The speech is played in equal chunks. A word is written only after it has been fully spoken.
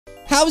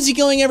How's it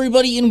going,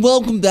 everybody, and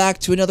welcome back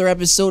to another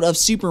episode of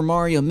Super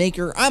Mario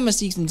Maker. I'm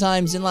Moustaches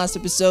Times. In last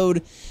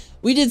episode,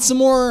 we did some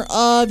more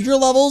of your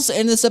levels, and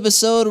in this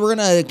episode, we're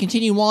gonna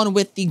continue on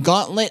with the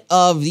gauntlet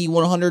of the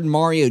 100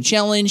 Mario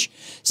Challenge.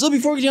 So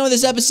before we continue with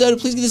this episode,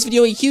 please give this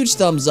video a huge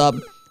thumbs up.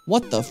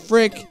 What the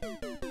frick?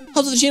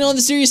 Helps the channel and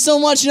the series so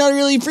much, and I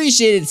really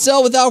appreciate it.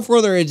 So without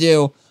further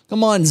ado,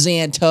 come on,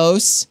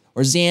 Xantos,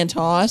 or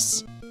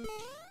Xantos.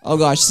 Oh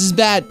gosh, this is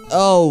bad.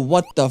 Oh,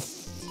 what the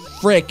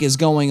frick is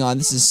going on?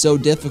 This is so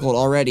difficult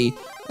already.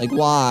 Like,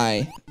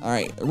 why?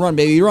 Alright, run,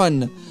 baby,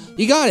 run.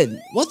 You got it.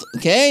 What?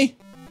 Okay.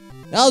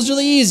 That was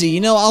really easy. You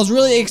know, I was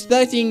really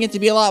expecting it to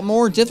be a lot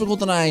more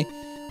difficult than I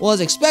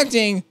was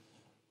expecting.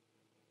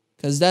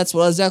 Because that's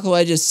exactly what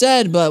I just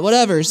said, but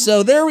whatever.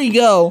 So, there we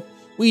go.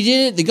 We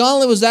did it. The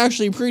gauntlet was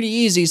actually pretty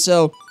easy,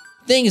 so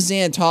thanks,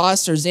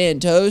 Xantos, or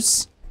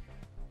Xantos.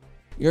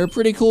 You're a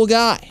pretty cool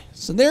guy.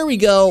 So, there we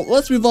go.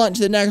 Let's move on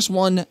to the next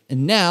one.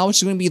 And now, which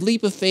is going to be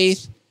Leap of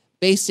Faith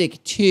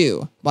Basic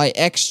 2 by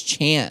X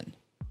Chan.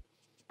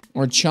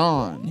 Or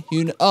Chan.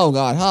 Oh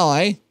god,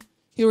 hi.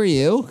 Who are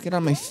you? Get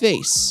on my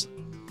face.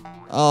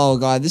 Oh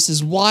god, this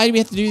is why do we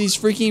have to do these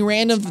freaking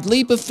random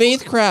leap of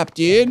faith crap,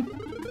 dude?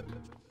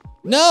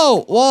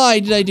 No!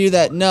 Why did I do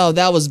that? No,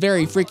 that was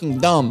very freaking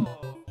dumb.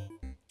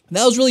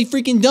 That was really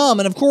freaking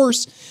dumb, and of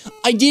course,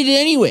 I did it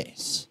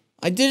anyways.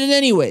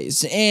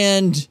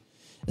 And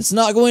it's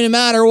not going to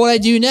matter what I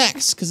do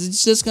next, because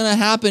it's just going to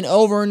happen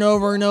over and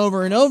over and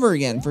over and over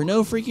again for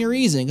no freaking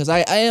reason, because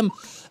I am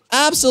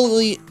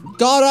absolutely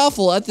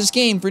god-awful at this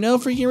game for no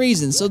freaking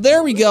reason. So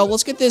there we go.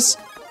 Let's get this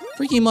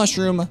freaking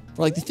mushroom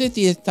for like the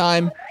 50th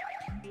time,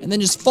 and then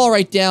just fall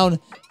right down,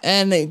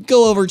 and then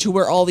go over to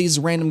where all these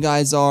random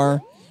guys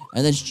are,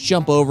 and then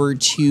jump over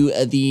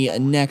to the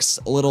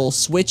next little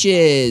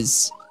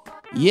switches.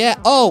 Yeah.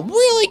 Oh,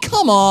 really?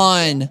 Come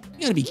on. You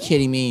gotta be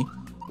kidding me.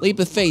 Leap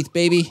of faith,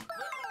 baby.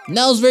 And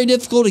that was very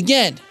difficult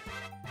again.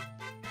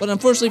 But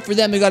unfortunately for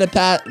them, we got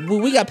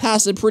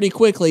past it pretty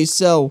quickly,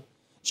 so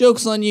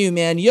joke's on you,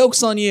 man.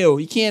 Yoke's on you.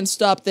 You can't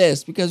stop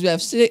this, because we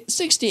have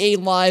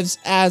 68 lives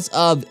as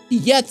of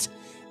yet,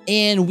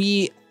 and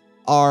we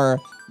are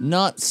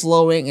not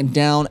slowing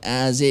down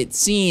as it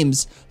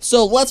seems.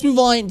 So let's move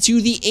on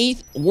to the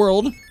 8th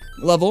world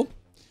level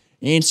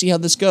and see how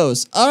this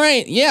goes.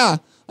 Alright, yeah.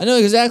 I know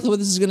exactly what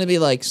this is going to be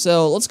like,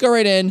 so let's go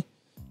right in.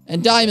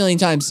 And die a million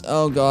times.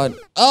 Oh, God.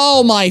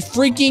 Oh, my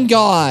freaking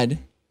God.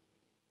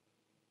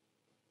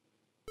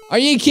 Are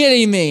you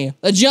kidding me?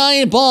 The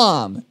giant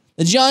bomb.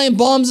 The giant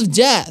bombs of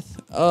death.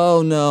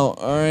 Oh, no.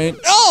 Alright.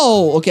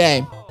 Oh,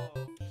 okay.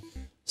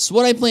 So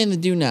what I plan to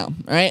do now,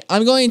 alright?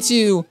 I'm going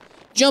to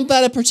jump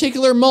at a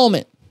particular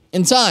moment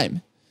in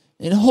time.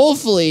 And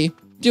hopefully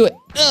do it.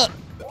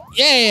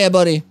 Yeah,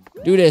 buddy.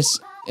 Do this.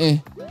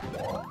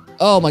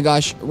 Oh, my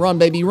gosh. Run,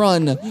 baby,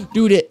 run.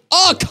 Dude, it.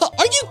 Oh,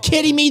 are you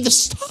kidding me? The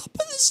stop of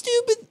the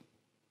stupid.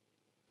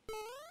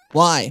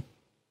 Why?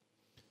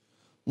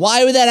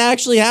 Why would that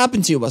actually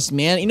happen to us,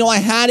 man? You know, I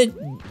had it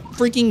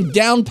freaking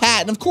down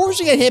pat, and of course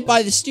we got hit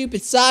by the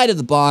stupid side of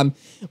the bomb,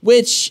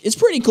 which is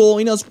pretty cool.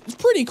 You know, it's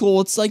pretty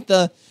cool. It's like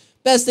the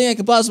best thing that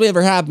could possibly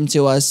ever happen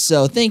to us,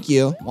 so thank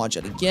you. Watch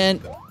it again.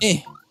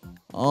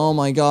 Oh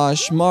my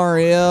gosh,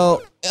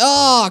 Mario.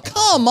 Oh,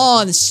 come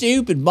on, the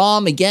stupid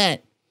bomb again.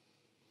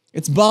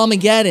 It's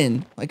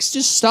Bombageddon. Like,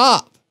 just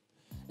stop.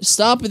 Just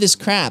stop with this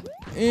crap.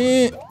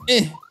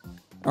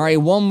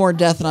 Alright, one more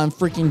death and I'm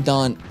freaking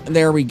done.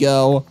 There we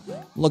go.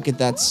 Look at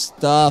that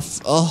stuff.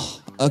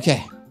 Oh,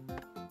 okay.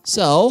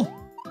 So,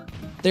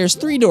 there's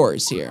 3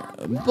 doors here.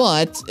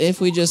 But, if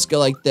we just go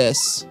like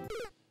this.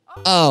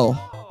 Oh.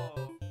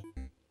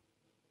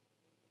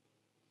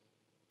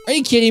 Are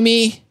you kidding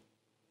me?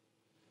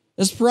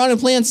 There's piranha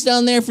plants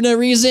down there for no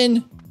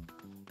reason?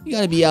 You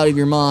gotta be out of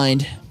your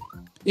mind.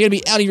 You gotta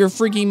be out of your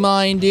freaking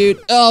mind, dude.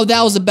 Oh,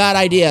 that was a bad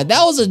idea.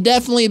 That was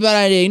definitely a bad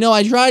idea. You know,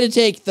 I tried to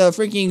take the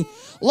freaking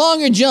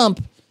longer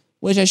jump,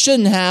 which I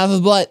shouldn't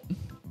have, but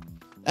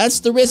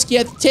that's the risk you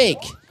have to take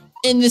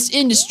in this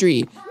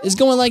industry, is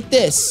going like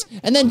this,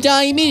 and then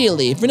die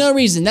immediately, for no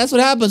reason. That's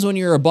what happens when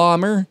you're a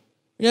bomber.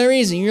 For no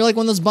reason. You're like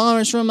one of those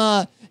bombers from,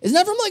 isn't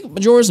that from, like,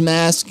 Majora's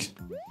Mask?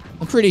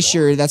 I'm pretty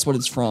sure that's what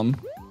it's from.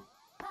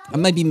 I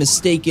might be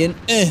mistaken.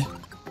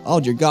 Oh,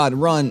 dear God,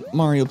 run,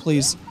 Mario,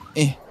 please.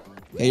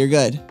 Okay, you're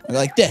good. You're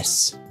like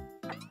this.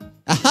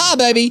 Aha,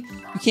 baby!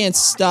 You can't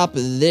stop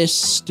this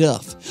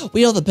stuff.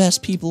 We are the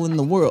best people in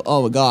the world.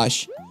 Oh, my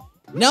gosh.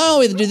 Now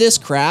we have to do this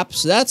crap,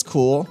 so that's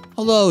cool.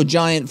 Hello,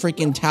 giant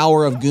freaking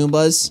tower of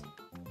Goombas.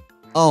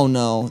 Oh,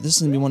 no. This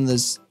is gonna be one of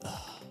those...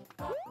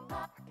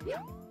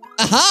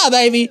 Aha,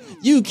 baby!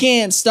 You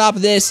can't stop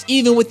this,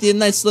 even with the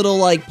nice little,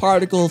 like,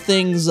 particle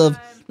things of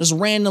just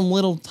random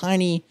little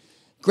tiny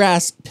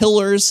grass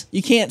pillars.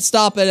 You can't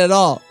stop it at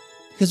all.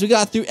 Because we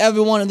got through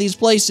every one of these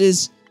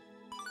places,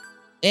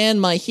 and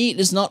my heat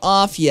is not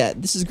off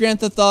yet. This is Grand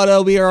Theft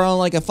Auto. We are on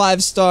like a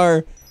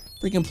 5-star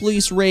freaking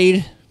police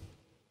raid,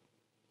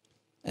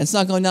 and it's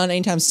not going down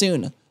anytime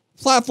soon.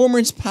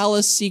 Platformers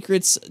Palace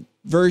Secrets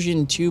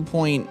version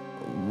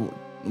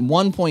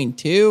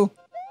 2.1.2.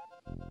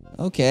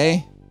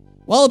 Okay.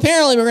 Well,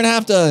 apparently we're gonna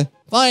have to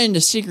find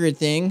a secret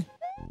thing.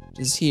 Which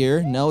is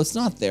here. No, it's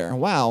not there.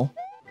 Wow.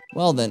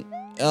 Well then.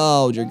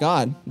 Oh, dear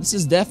God. This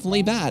is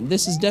definitely bad.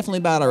 This is definitely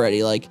bad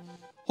already. Like,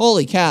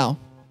 holy cow.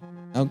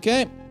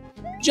 Okay.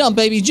 Jump,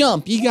 baby,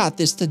 jump. You got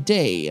this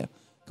today.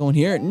 Going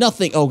here.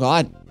 Nothing. Oh,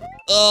 God.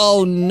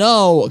 Oh,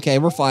 no. Okay,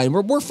 we're fine.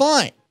 We're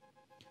fine.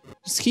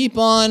 Just keep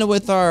on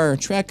with our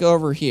trek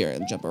over here.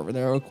 Jump over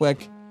there real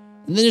quick.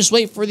 And then just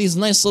wait for these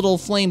nice little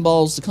flame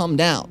balls to come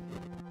down.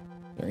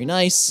 Very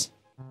nice.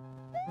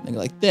 Make it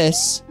like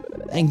this.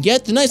 And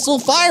get the nice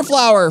little fire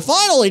flower.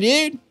 Finally,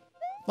 dude.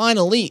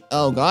 Finally.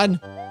 Oh, God.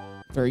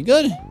 Very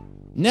good.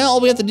 Now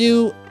all we have to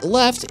do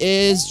left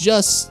is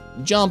just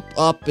jump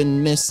up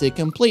and miss it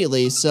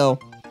completely. So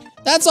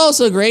that's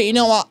also great. You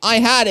know, I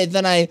had it,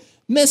 then I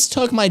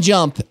mistook my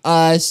jump.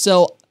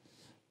 So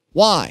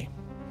why?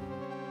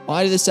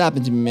 Why did this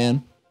happen to me,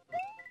 man?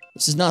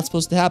 This is not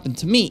supposed to happen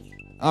to me.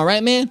 All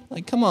right, man?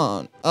 Like, come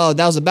on. Oh,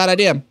 that was a bad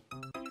idea.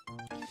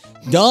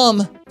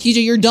 Dumb.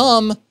 TJ, you're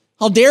dumb.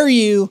 How dare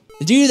you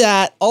do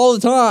that all the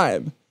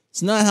time?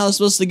 It's not how it's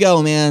supposed to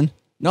go, man.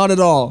 Not at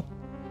all.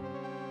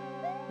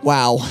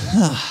 Wow.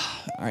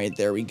 All right,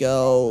 there we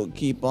go.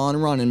 Keep on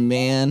running,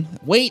 man.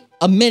 Wait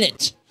a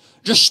minute.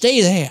 Just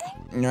stay there.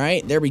 All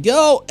right, there we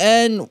go.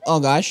 And,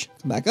 oh gosh,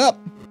 come back up.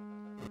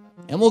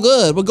 And we're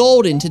good. We're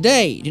golden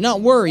today. Do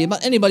not worry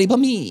about anybody but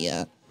me.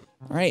 All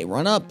right,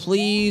 run up,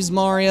 please,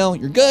 Mario.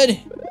 You're good.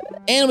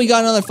 And we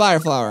got another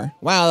fire flower.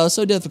 Wow, that was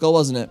so difficult,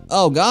 wasn't it?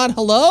 Oh, God,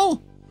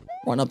 hello?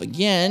 Run up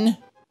again.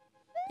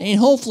 And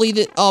hopefully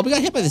that... Oh, we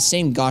got hit by the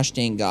same gosh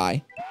dang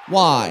guy.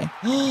 Why?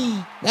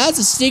 That's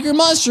a secret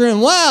mushroom.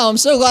 Wow, I'm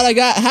so glad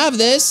I have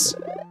this.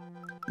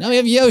 Now we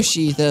have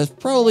Yoshi, the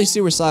probably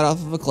suicide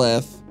off of a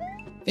cliff.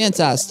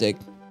 Fantastic.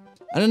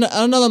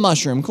 Another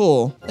mushroom.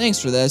 Cool. Thanks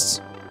for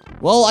this.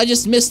 Well, I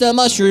just missed that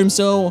mushroom,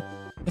 so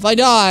if I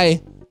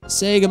die,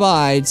 say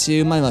goodbye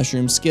to my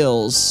mushroom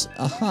skills.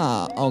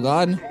 Aha. Oh,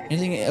 God.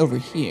 Anything over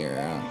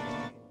here?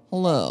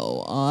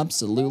 Hello.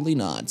 Absolutely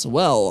not.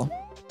 Well...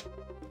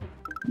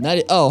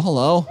 oh,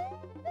 hello.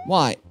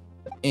 Why?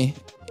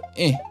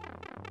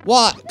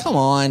 What? Come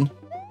on.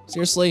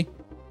 Seriously?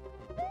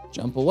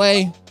 Jump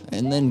away,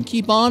 and then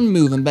keep on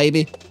moving,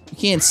 baby. You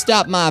can't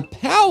stop my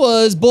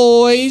powers,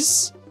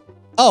 boys.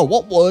 Oh,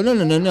 what?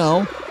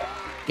 No.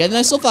 Get a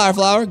nice little fire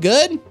flower.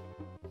 Good.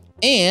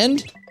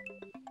 And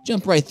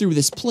jump right through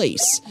this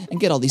place and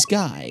get all these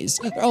guys.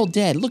 They're all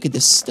dead. Look at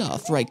this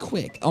stuff right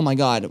quick. Oh, my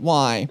God.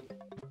 Why?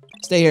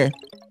 Stay here.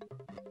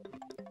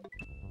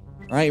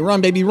 All right,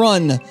 run, baby,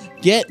 run.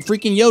 Get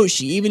freaking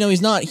Yoshi, even though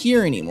he's not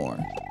here anymore.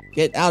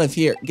 Get out of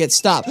here. Get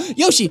stopped.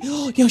 Yoshi!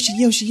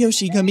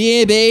 Yoshi. Come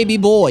here, baby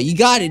boy. You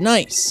got it.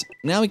 Nice.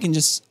 Now we can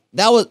just...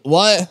 That was...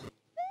 What?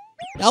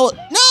 That was...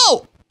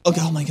 No!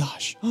 Okay, oh my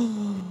gosh.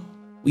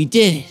 We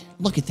did it.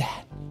 Look at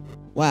that.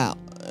 Wow.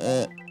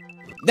 That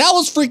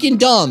was freaking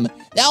dumb.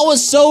 That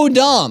was so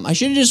dumb. I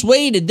should have just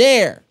waited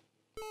there.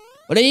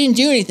 But I didn't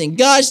do anything.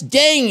 Gosh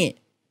dang it.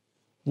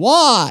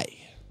 Why?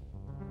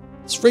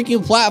 This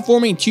freaking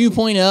platforming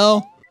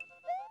 2.0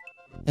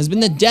 has been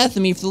the death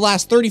of me for the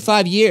last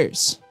 35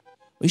 years.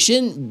 We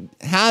shouldn't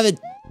have it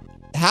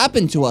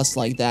happen to us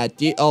like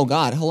that. Oh,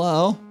 God,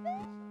 hello?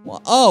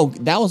 Well, oh,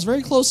 that was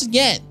very close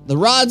again. The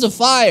rods of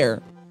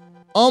fire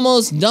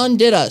almost done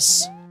did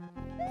us.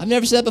 I've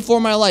never said that before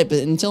in my life, but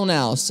until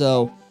now,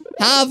 so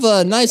have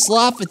a nice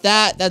laugh at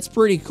that. That's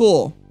pretty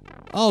cool.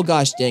 Oh,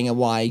 gosh dang it,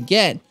 why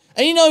again?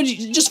 And you know,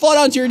 you just fall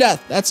down to your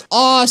death. That's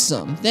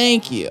awesome.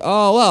 Thank you.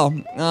 Oh,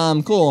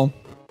 well, cool.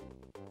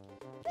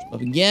 Jump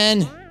up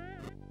again.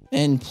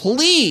 And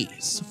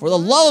please, for the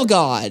love of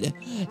God,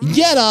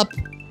 get up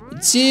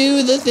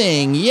to the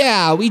thing.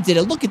 Yeah, we did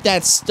it. Look at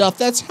that stuff.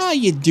 That's how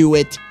you do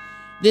it.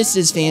 This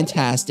is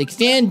fantastic.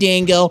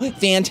 Fandango,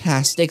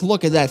 fantastic.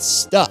 Look at that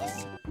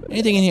stuff.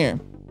 Anything in here?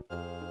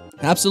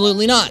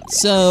 Absolutely not.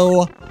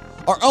 So,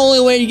 our only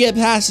way to get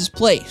past this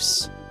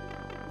place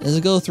is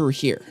to go through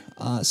here.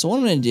 So what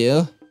I'm gonna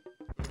do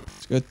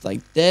is go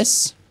like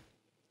this,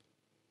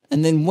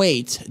 and then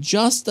wait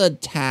just a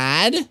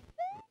tad.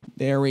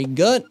 Very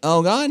good.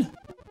 Oh, God.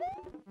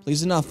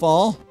 Please do not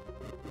fall.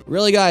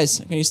 Really, guys?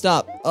 Can you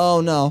stop?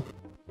 Oh, no.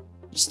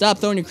 Stop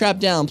throwing your crap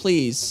down,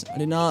 please. I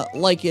did not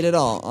like it at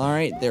all. All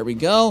right, there we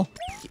go.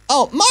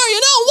 Oh, Mario,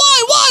 no!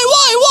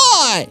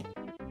 Why?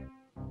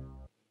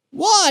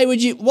 Why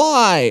would you?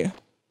 Why?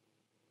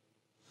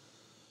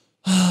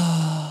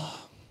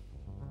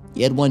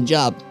 You had one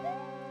job.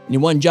 And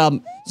your one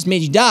job just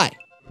made you die.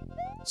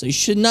 So you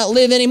should not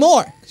live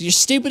anymore. Because you're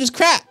stupid as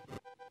crap.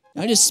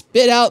 I just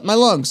spit out my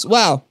lungs.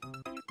 Wow.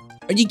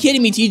 Are you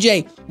kidding me,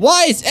 TJ?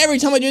 Why is every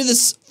time I do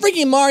this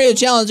freaking Mario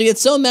challenge, I get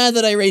so mad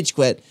that I rage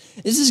quit?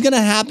 This is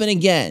gonna happen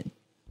again.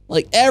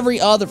 Like every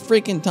other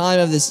freaking time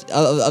of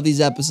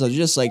these episodes,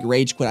 just like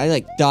rage quit. I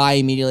like die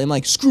immediately. I'm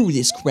like, screw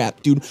this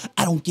crap, dude.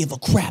 I don't give a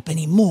crap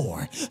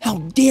anymore. How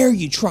dare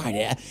you try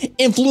to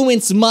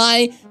influence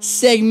my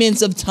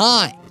segments of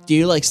time,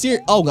 dude? Like,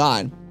 oh,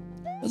 God.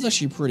 That was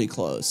actually pretty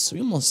close. We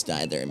almost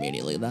died there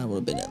immediately. That would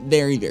have been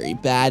very, very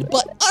bad.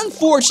 But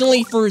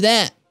unfortunately for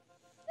them,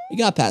 We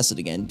got past it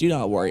again. Do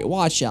not worry.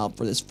 Watch out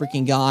for this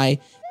freaking guy.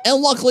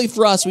 And luckily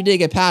for us, we did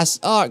get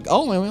past. Oh,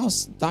 we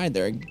almost died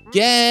there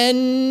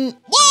again.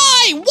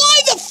 Why? Why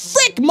the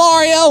frick,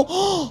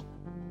 Mario?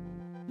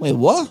 Wait,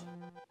 what?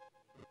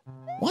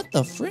 What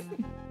the frick?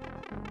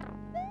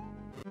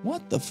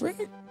 What the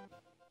frick?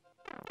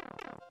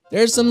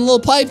 There's some little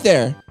pipe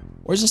there.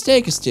 Where's this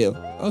take us to?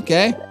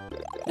 Okay.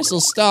 Nice little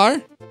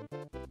star.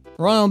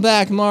 Run on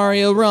back,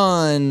 Mario,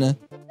 run.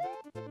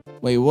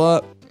 Wait,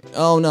 what?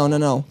 Oh, no, no,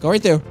 no. Go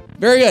right through.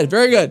 Very good,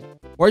 very good.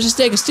 Where's this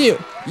take us to?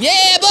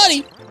 Yeah,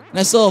 buddy!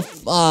 Nice little,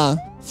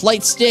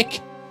 flight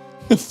stick.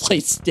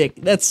 Flight stick.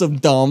 That's so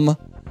dumb.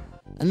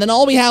 And then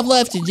all we have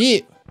left to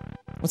do.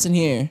 What's in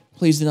here?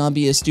 Please do not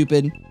be a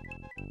stupid.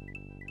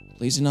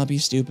 Please do not be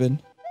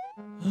stupid.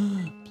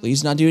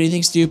 Please not do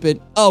anything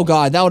stupid. Oh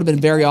god, that would have been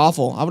very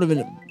awful. I would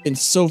have been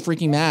so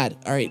freaking mad.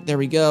 Alright, there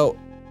we go.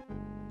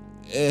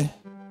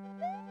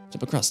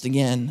 Jump across it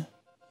again.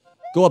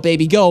 Go up,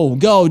 baby. Go.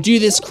 Go. Do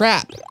this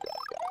crap.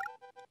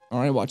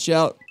 Alright, watch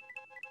out.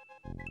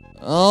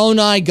 Oh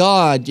my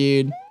god,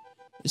 dude.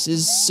 This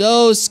is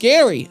so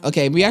scary.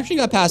 Okay, we actually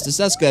got past this.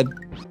 That's good.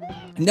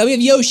 Now we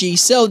have Yoshi,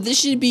 so this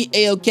should be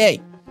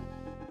a-okay.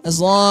 As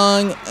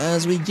long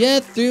as we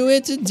get through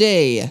it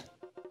today.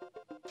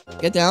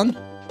 Get down.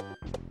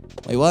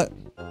 Wait, what?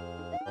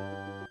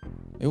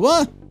 Wait,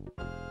 what?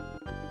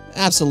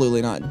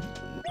 Absolutely not.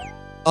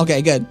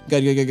 Okay, good.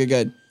 Good, good, good, good,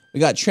 good.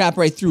 We got trapped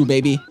right through,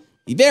 baby.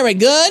 Very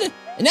good.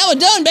 And now we're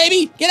done,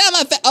 baby. Get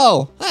out of my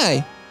oh,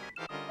 hi.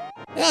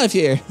 Get out of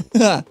here.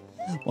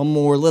 One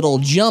more little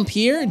jump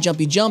here.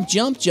 Jumpy jump,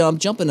 jump, jump.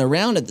 Jumping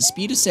around at the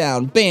speed of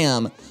sound.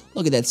 Bam.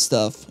 Look at that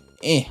stuff.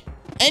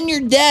 And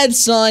you're dead,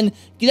 son.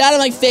 Get out of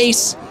my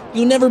face.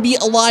 You'll never be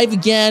alive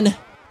again.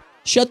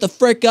 Shut the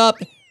frick up.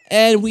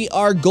 And we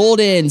are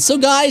golden. So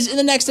guys, in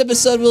the next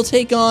episode, we'll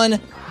take on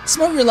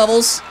some of your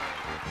levels.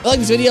 If you like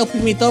this video, please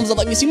give me a thumbs up.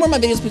 Like me see more of my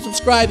videos, please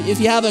subscribe. If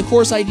you have a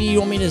course ID you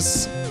want me to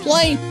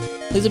play,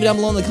 please leave it down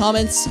below in the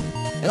comments.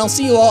 And I'll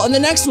see you all in the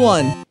next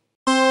one.